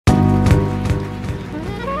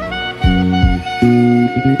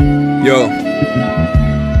Yo,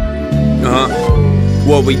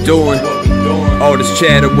 what we doing? All this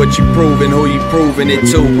chatter, what you proving, who you proving it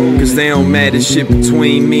to? Cause they don't matter shit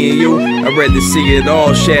between me and you. I'd rather see it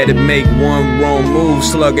all shattered, make one wrong move,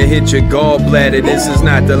 slugger hit your gallbladder. This is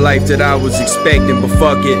not the life that I was expecting, but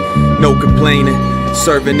fuck it, no complaining.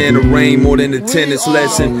 Serving in the rain more than a tennis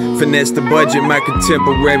lesson. Finesse the budget, my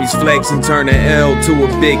contemporaries flex and turn an L to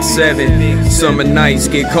a big 7. Summer nights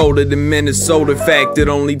get colder than Minnesota. Fact, it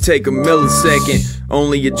only take a millisecond.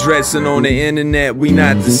 Only addressing on the internet, we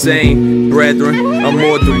not the same. Brethren, I'm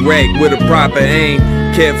more direct with a proper aim.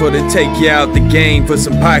 Careful to take you out the game for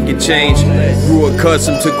some pocket change. Grew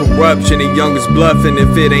accustomed to corruption, the youngest bluffing.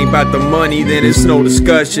 If it ain't about the money, then it's no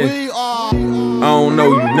discussion. I don't know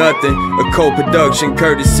you nothing. A co-production,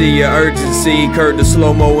 courtesy of urgency. Curd the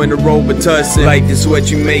slow-mo and the Robitussin. Like this what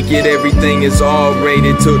you make it, everything is all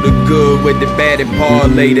rated. To the good with the bad and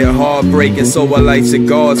parlayed. Heartbreaking, so I like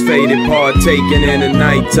cigars faded. Partaking in the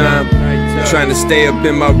nighttime, trying to stay up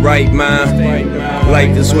in my right mind.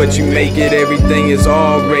 Like this what you make it, everything is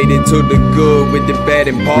all rated. To the good with the bad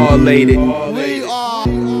and parlayed.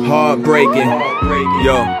 Heartbreaking,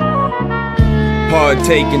 yo.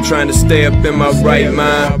 Partaking, trying to stay up in my right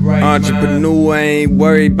mind. Entrepreneur, I ain't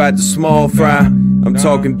worried about the small fry. I'm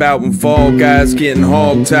talking about when fall guys getting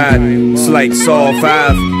hog-tied. It's like Saw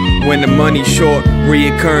 5, when the money's short.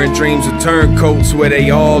 Reoccurring dreams of turncoats where they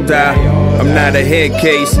all die. I'm not a head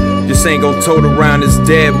case, this ain't gon' tote around this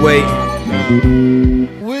dead weight.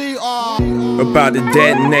 About to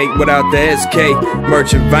detonate without the SK.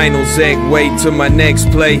 Merchant vinyl, Zach, wait till my next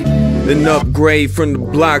play. Then upgrade from the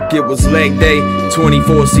block, it was leg day.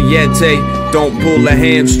 24 Siete, don't pull a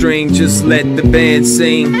hamstring, just let the band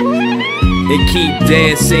sing and keep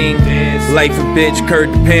dancing. Life a bitch,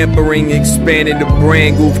 Kurt the pampering, expanded the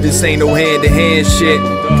brand. Goof, this ain't no hand-to-hand shit.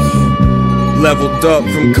 Leveled up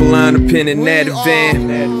from Klonopin and that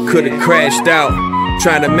van. Could've crashed out,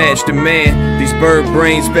 trying to match the man. These bird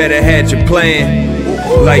brains better had your plan.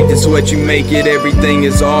 Like this what you make it, everything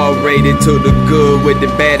is all rated. To the good with the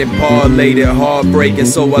bad and parlayed. Heartbreaking,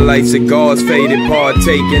 so I like cigars faded.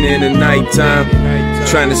 Partaking in the nighttime,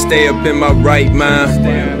 trying to stay up in my right mind.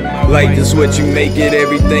 Like this what you make it,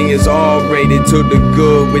 everything is all rated. To the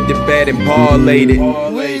good with the bad and parlayed.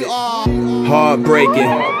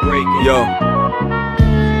 Heartbreaking, yo.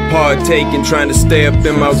 Partaking, trying to stay up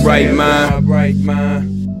in my right mind.